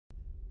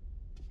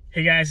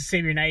Hey guys, it's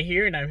Saviorknight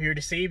here, and I'm here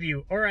to save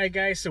you. Alright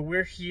guys, so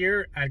we're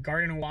here at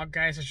Garden Walk,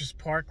 guys. It's just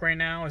park right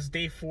now. It's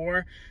day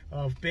 4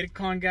 of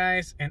VidCon,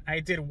 guys, and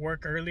I did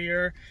work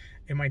earlier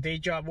in my day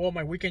job, well,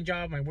 my weekend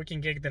job, my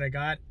weekend gig that I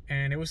got,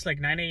 and it was like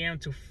 9 a.m.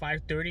 to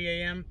 5:30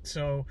 a.m.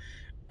 So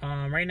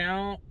right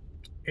now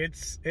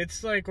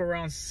it's like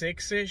around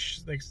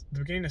 6ish, like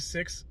the beginning of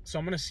 6. So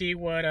I'm gonna see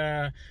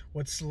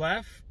what's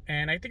left,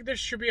 and I think there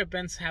should be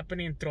events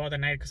happening throughout the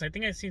night, because I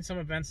think I've seen some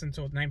events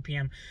until 9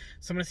 p.m.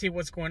 So I'm gonna see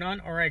what's going on.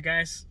 All right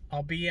guys,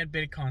 I'll be at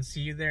VidCon.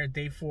 See you there,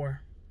 day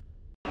 4.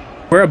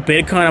 We're at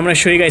VidCon. I'm going to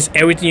show you guys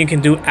everything you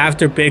can do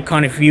after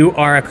VidCon if you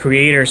are a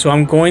creator. So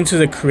I'm going to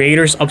the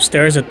creators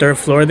upstairs, the 3rd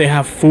floor. They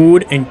have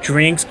food and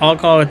drinks,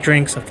 alcoholic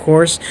drinks, of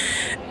course,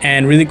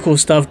 and really cool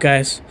stuff,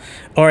 guys.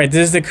 All right,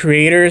 this is the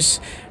creators,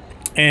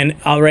 and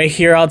right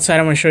here outside,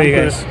 I'm going to show you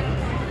guys.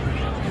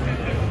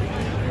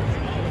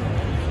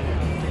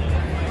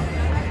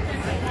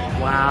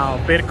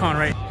 Wow, VidCon,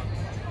 right?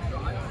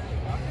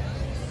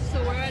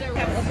 So we're at a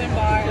open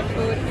bar of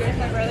food. Here's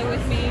my brother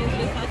with me. He's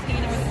just hosting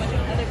with a bunch of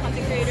other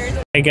content creators.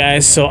 Hey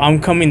guys, so I'm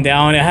coming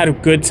down. I had a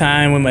good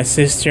time with my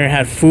sister and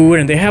had food,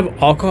 and they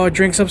have alcohol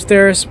drinks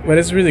upstairs, but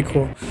it's really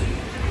cool.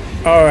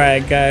 All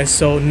right guys,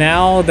 so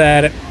now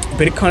that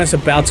VidCon is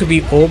about to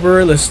be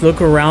over, let's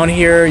look around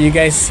here. You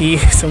guys see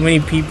so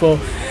many people.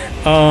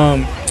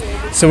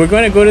 So we're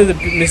going to go to the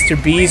Mr.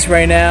 B's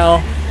right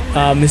now.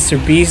 Mr.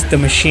 B's the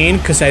machine,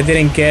 because I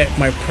didn't get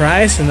my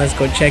prize, and let's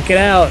go check it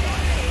out.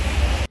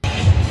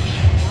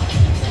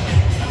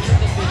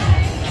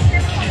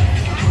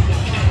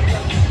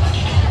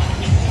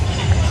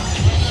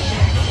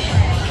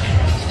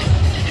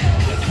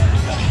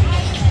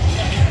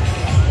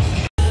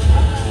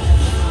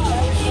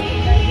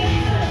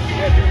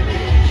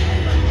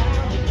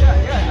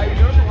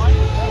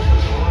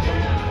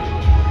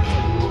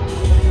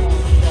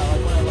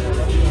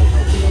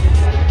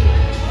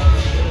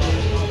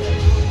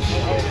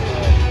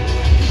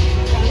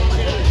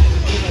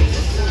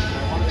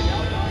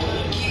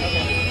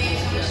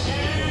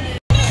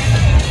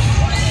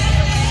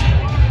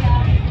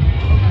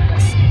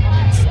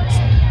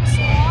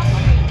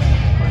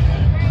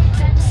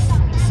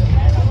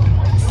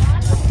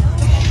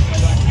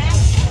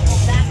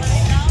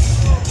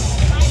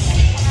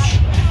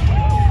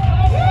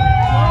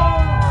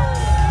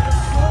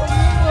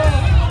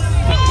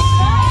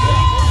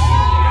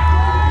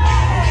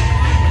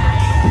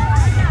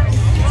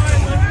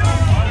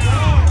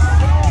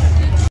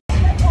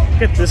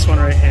 Look at this one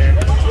right here.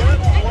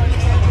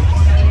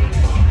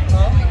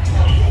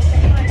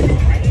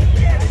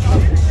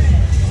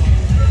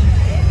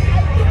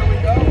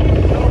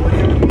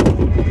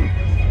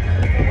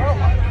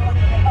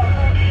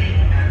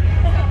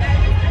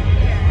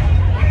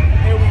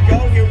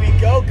 Here we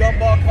go,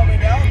 gumball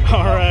coming out.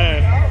 All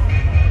right.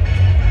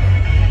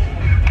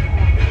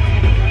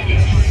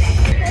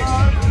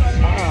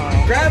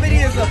 Gravity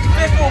is a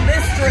fickle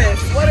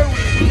mistress. What are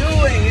we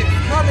doing? It's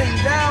coming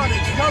down,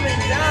 it's coming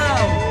down.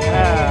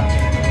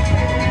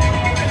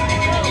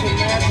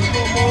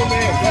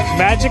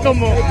 Magical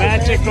moment.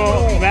 Let's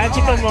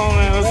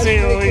see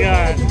what we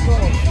got.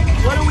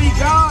 What do we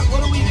got?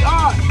 What do we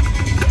got?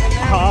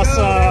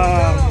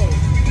 Awesome.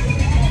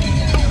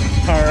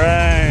 All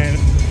right.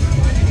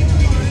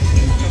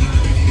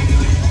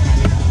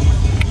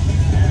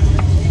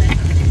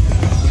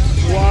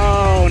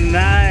 Whoa,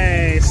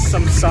 nice.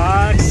 Some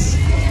socks,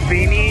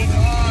 beanie.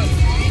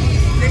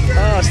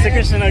 Oh,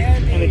 stickers and a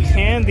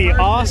candy.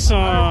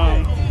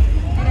 Awesome.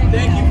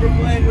 Thank you for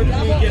playing with me.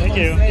 Thank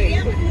you.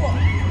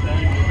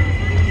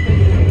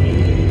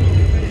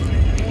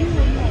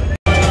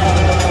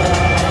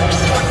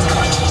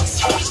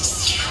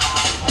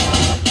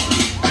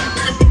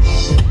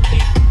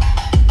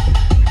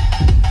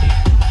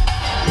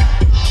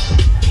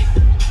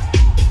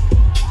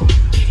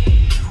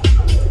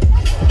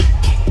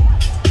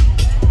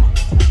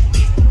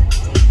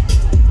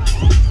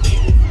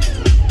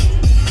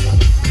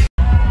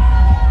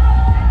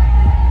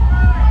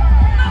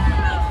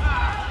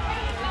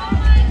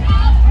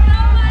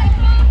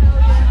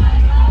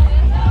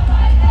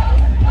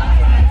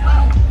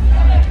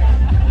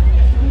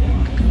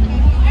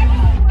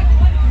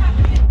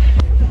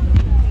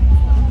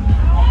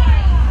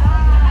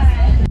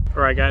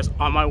 Alright guys,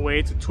 on my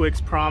way to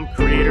Twix Prom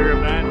creator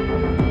event.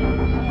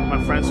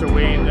 My friends are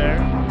waiting there.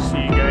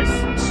 See you guys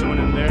soon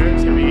in there.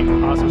 It's gonna be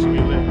awesome. It's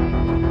gonna be lit.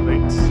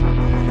 Thanks.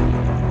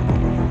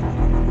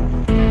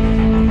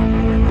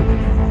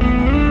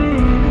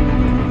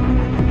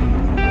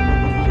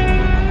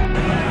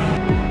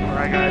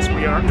 Alright guys,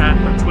 we are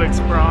at the Twix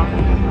Prom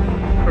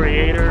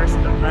creators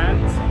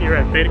event here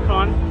at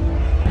VidCon.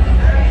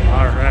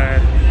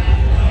 Alright.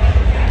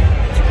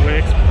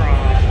 Twix Prom.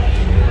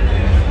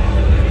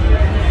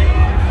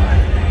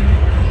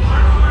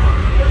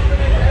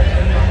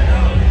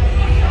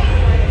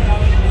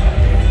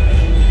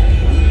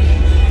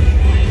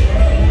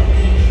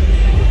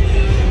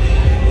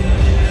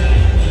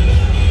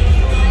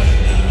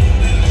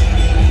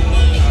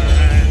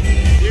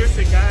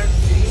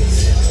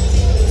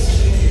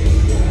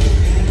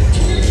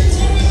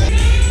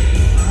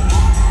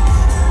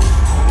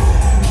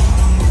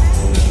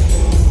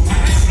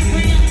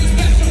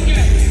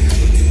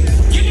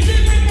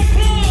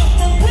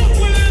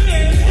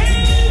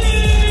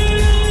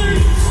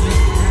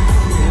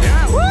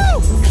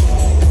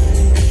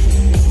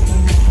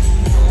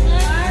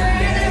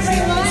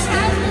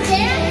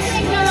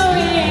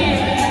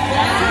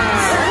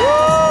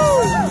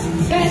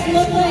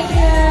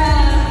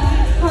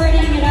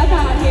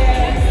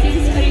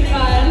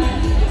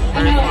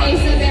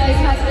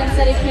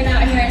 said he came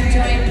out here and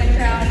joined the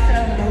crowd for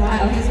a little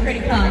while. He was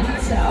pretty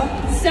pumped, so.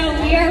 So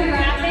we are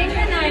wrapping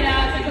the night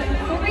up, but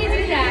before we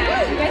do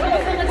that, you guys want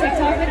to film a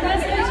TikTok with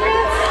us, by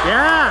chance?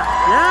 Yeah,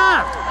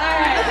 yeah. All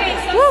right, okay,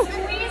 so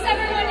squeeze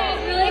everyone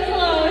in really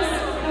close,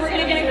 and we're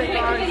gonna get a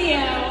quick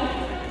video.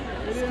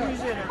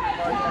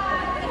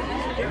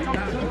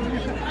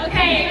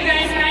 Okay, you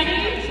guys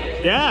ready?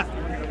 Yeah.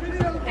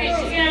 Okay,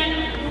 she's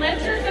gonna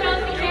lift her foot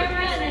off the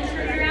camera and then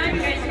turn around.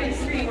 You guys are gonna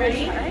scream.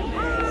 Ready?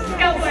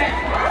 Go for it.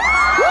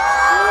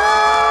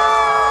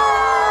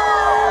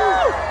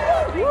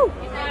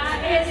 That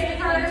is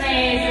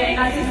amazing.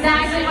 That's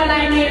exactly what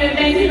I needed.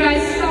 Thank you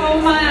guys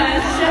so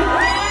much.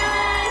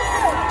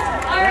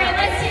 All right,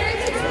 let's hear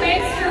it to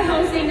Twix for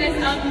hosting this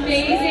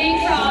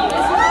amazing prom.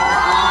 This was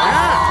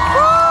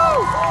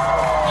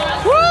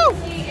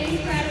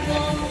absolutely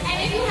incredible. And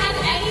if you have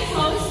any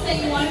posts that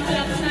you want to put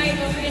up tonight,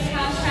 don't forget to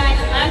hashtag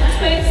left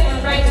Twix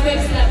or right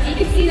Twix so that we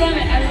can see them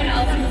and everyone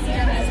else can see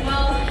them as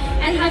well.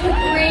 And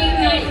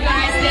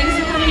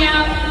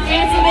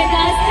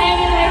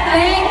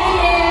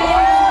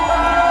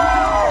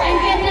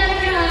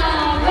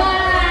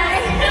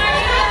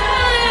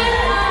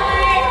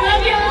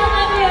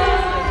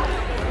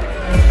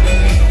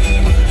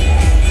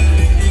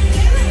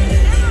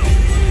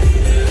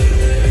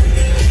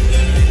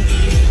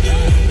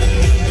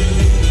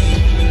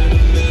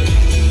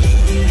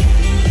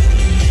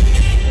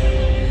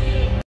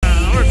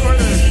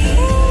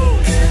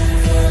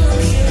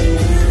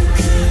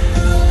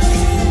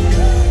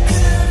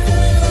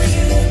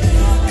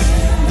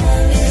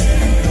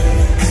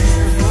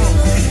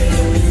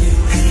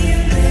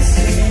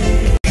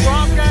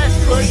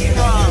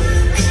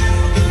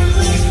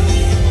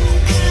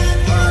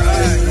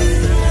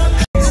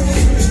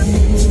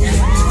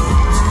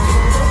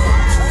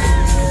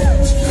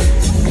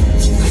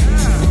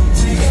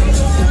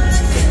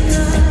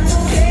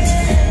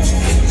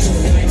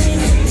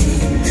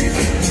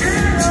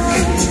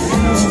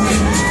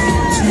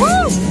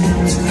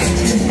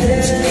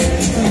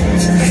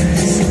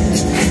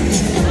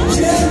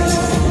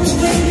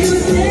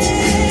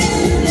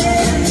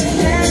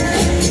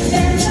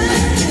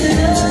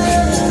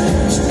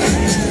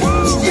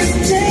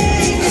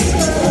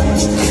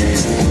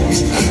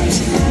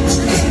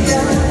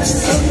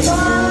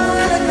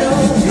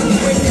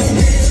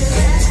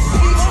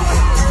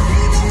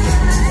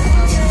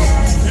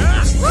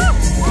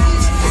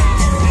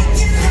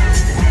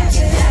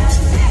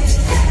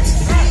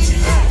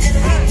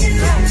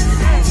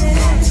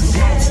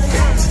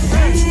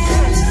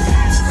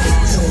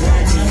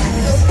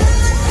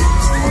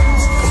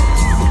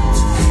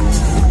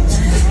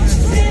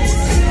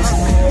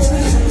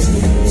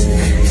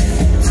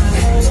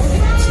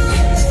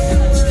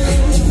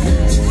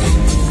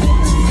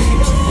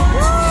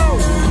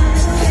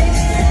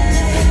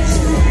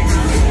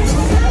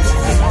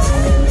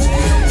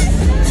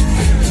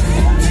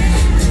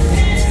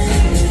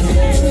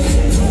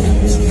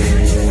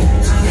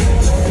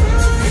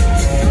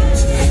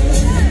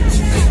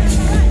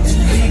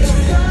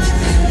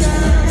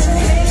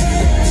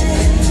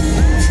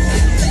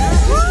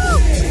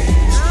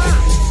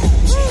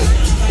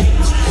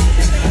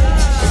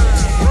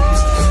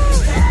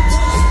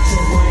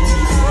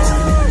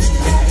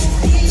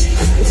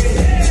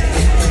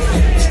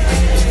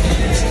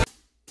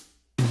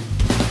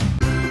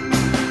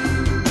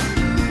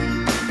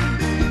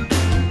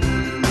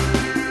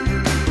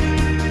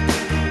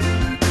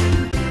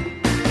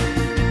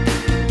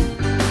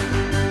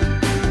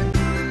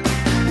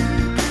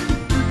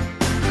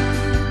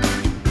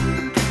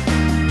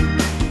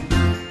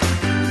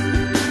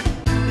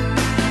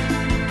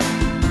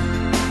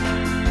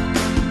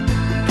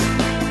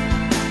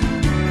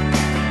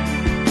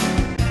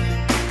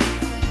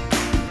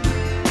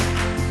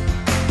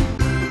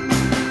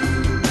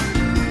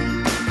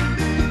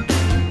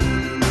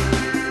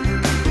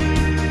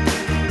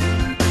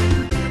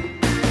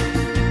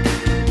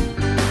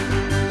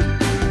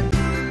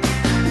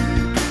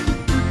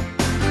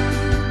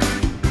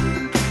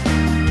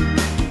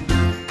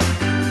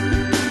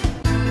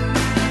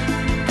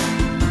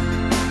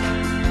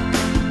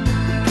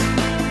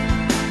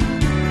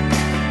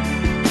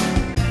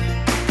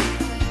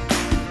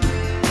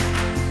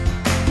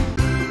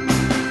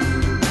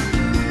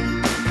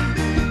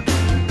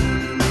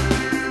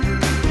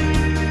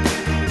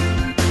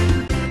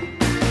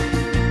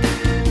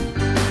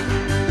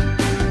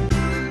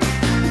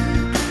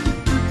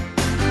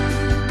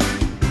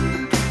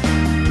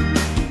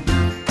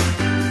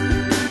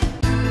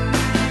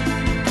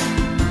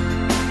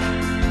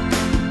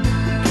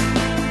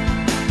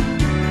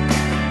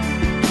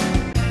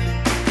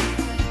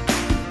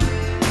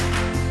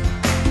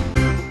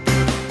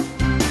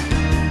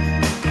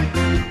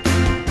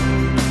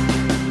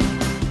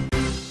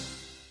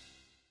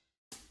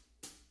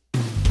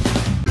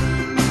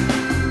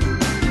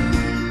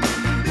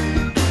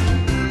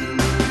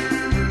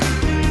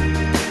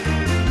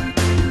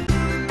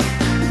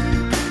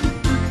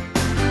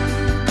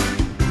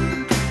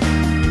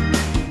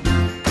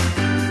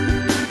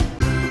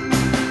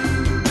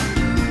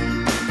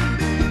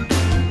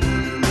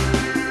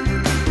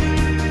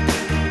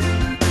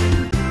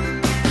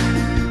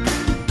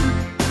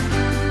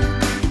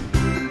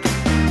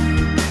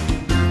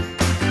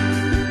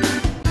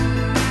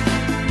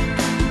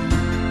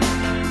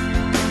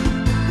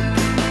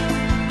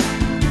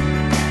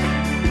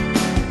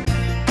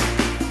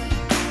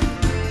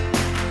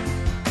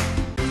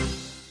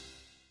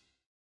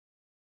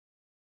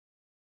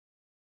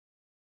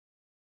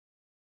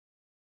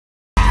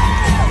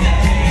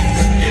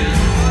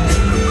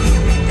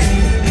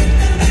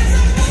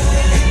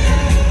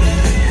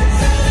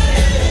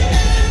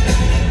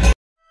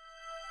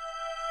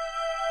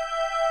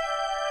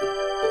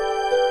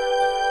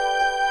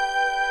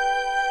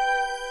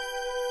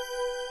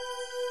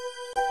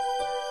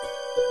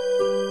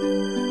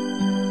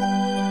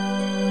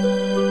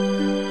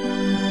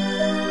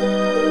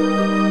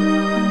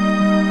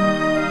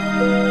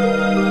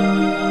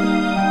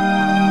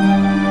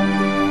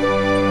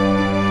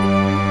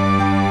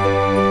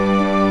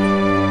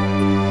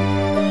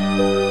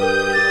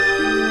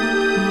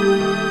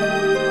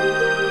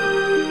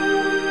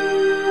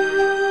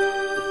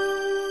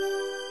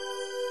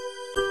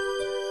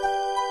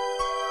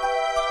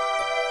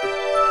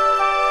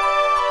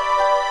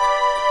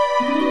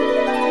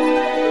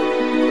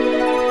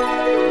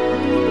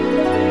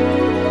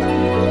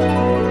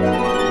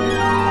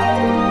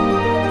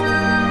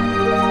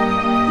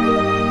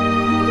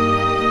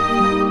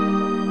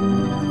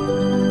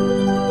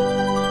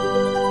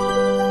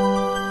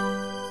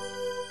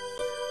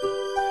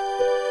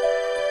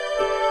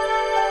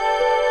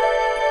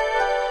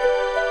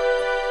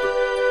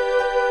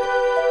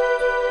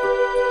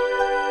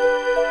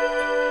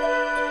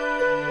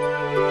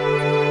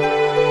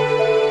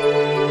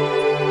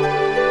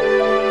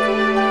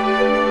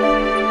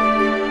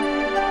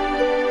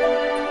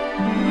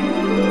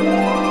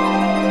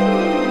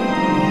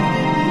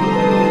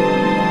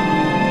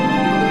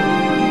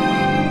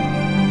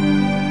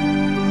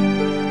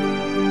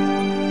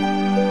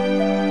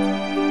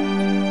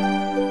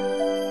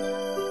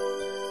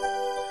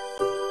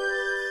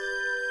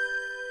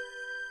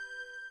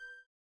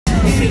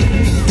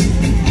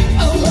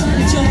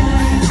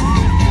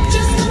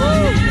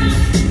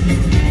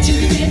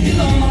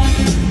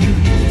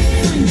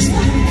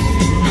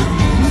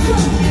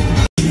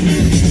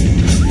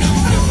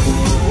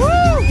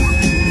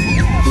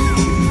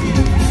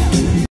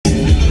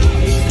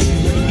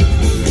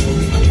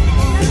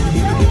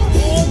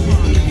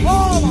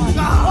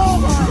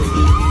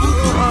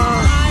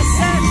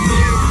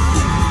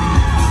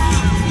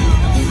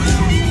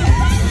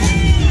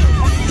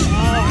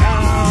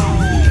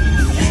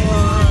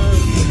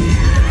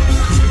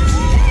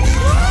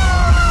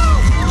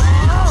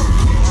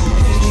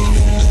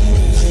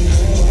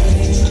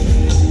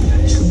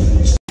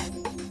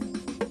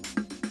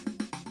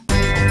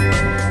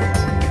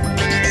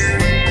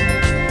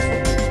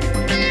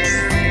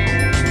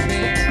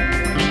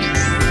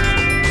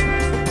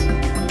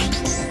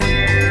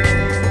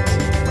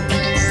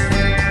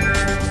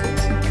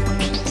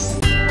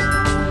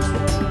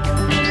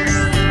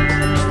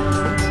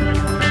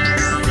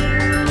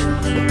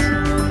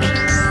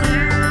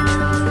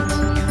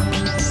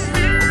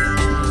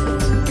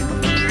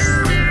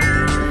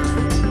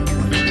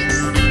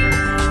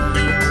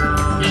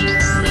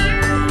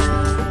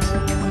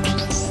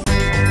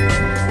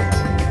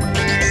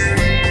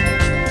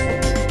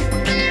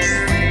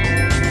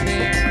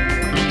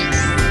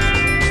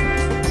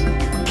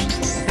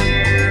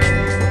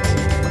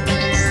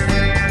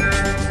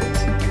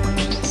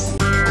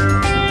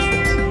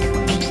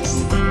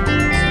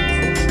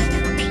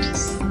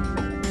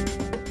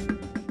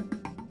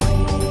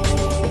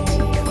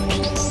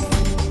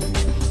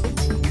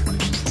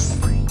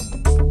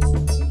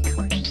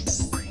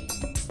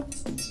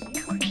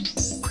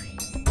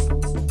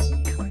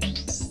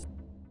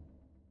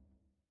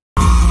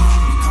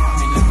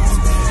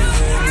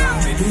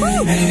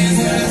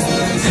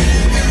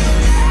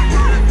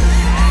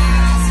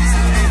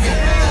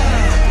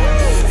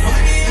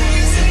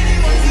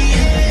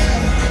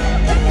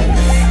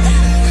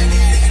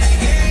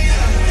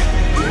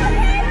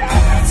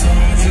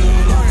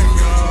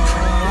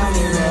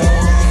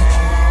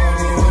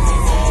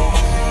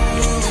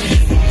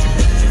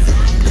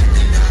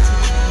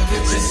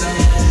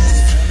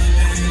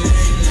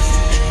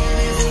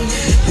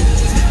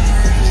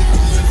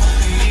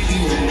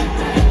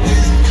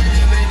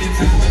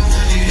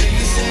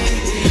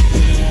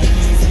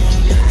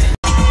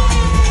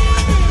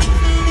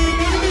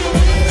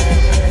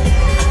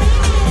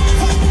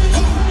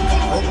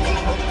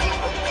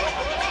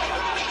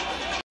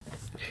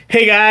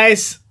Hey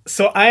guys,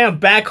 so I am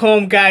back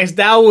home, guys.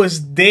 That was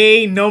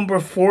day number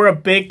 4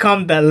 of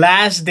VidCon, the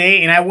last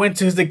day, and I went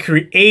to the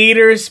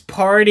creators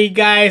party,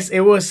 guys.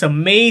 It was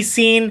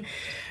amazing.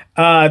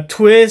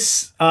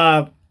 Twist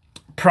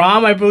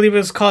Prom, I believe it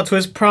was called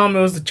Twix Prom.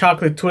 It was the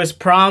chocolate Twix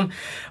Prom.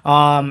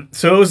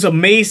 So it was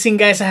amazing,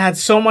 guys. I had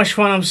so much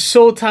fun. I'm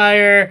so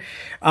tired.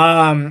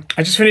 I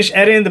just finished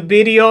editing the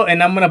video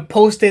and I'm gonna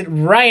post it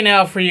right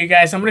now for you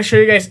guys. I'm gonna show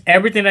you guys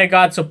everything I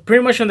got. So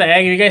pretty much on the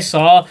egg, you guys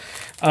saw,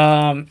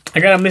 I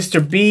got a Mr.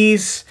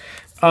 B's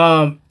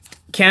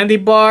candy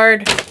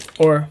bar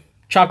or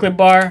chocolate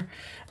bar.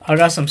 I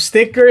got some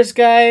stickers,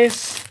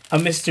 guys. A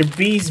Mr.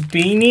 B's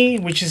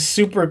beanie, which is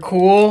super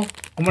cool.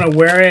 I'm gonna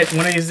wear it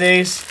one of these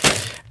days.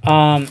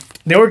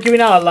 They were giving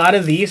out a lot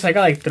of these. I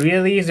got like 3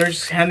 of these. They're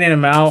just handing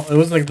them out. It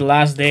was like the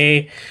last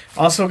day.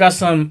 Also got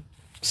some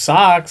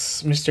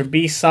socks, Mr.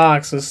 B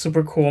socks. It's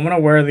super cool. I'm gonna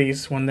wear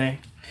these one day.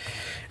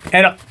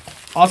 And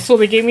also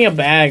they gave me a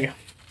bag.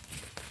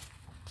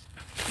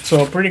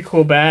 So a pretty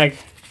cool bag.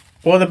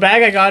 Well, the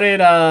bag, I got it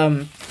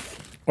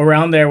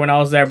around there when I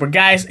was there. But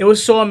guys, it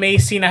was so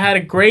amazing. I had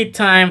a great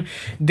time.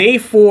 Day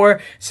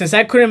 4, since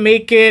I couldn't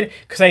make it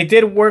because I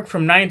did work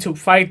from 9 to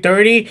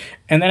 5:30,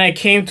 and then I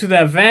came to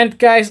the event,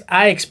 guys.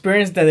 I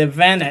experienced that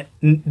event at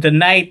the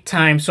night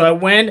time. So I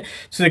went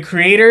to the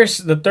creators,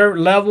 the 3rd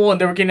level, and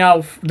they were getting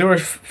out, there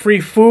was free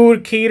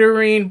food,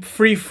 catering,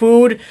 free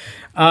food.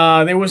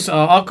 There was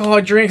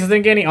alcohol drinks. I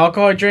didn't get any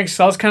alcohol drinks,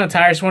 so I was kind of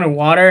tired. I just wanted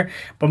water.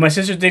 But my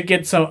sister did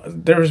get some.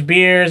 There was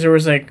beers. There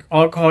was like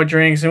alcohol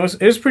drinks. It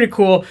was pretty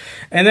cool.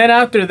 And then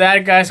after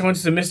that, guys, I went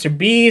to the Mr.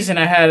 B's and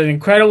I had an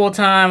incredible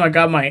time. I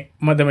got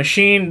the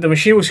machine. The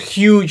machine was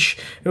huge.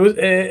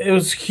 It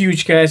was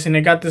huge, guys. And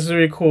I got this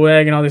really cool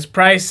egg and all these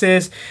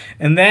prices.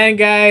 And then,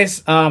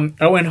 guys,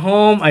 I went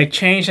home. I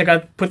changed. I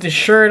put this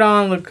shirt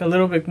on, look a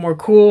little bit more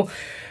cool.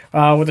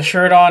 With the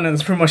shirt on, and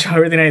that's pretty much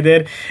everything I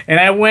did. And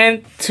I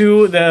went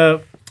to the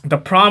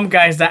prom,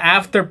 guys, the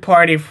after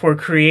party for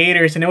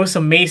creators, and it was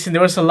amazing.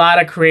 There was a lot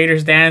of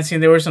creators dancing.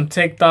 There were some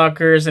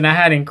TikTokers, and I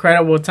had an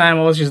incredible time.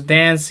 I was just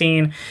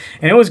dancing,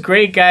 and it was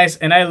great, guys.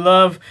 And I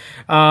love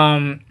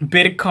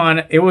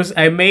VidCon.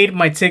 I made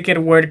my ticket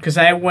worth because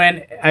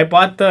I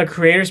bought the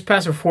creators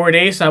pass for 4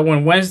 days. So I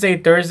went Wednesday,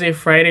 Thursday,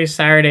 Friday,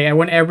 Saturday. I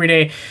went every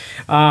day.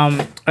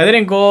 I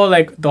didn't go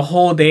like the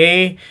whole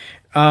day.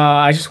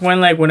 I just went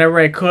like whenever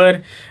I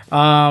could.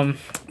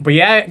 But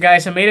yeah,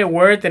 guys, I made it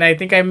worth, and I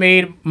think I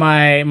made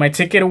my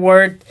ticket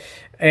worth,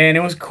 and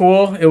it was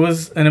cool. It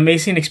was an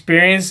amazing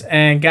experience,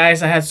 and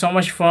guys, I had so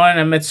much fun.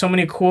 I met so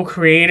many cool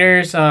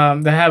creators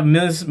that have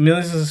millions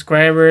of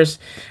subscribers,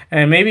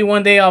 and maybe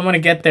one day I'm gonna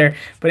get there.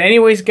 But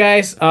anyways,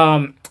 guys,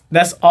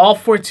 that's all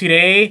for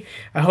today.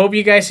 I hope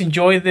you guys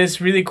enjoyed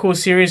this really cool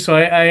series. So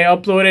I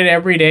upload it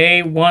every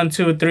day, 1,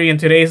 2, 3, and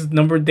today's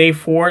day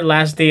 4,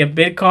 last day of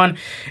VidCon.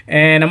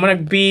 And I'm gonna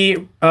be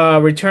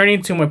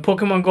returning to my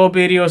Pokemon Go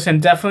videos,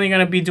 and definitely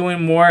gonna be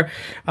doing more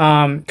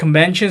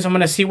conventions. I'm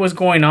gonna see what's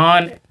going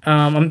on.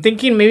 I'm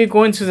thinking maybe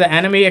going to the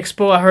Anime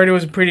Expo. I heard it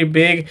was pretty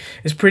big.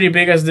 It's pretty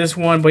big as this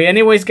one. But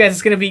anyways, guys,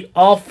 it's gonna be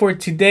all for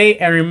today.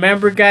 And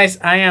remember, guys,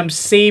 I am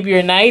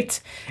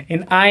Saviorknight,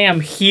 and I am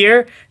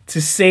here to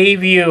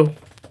save you.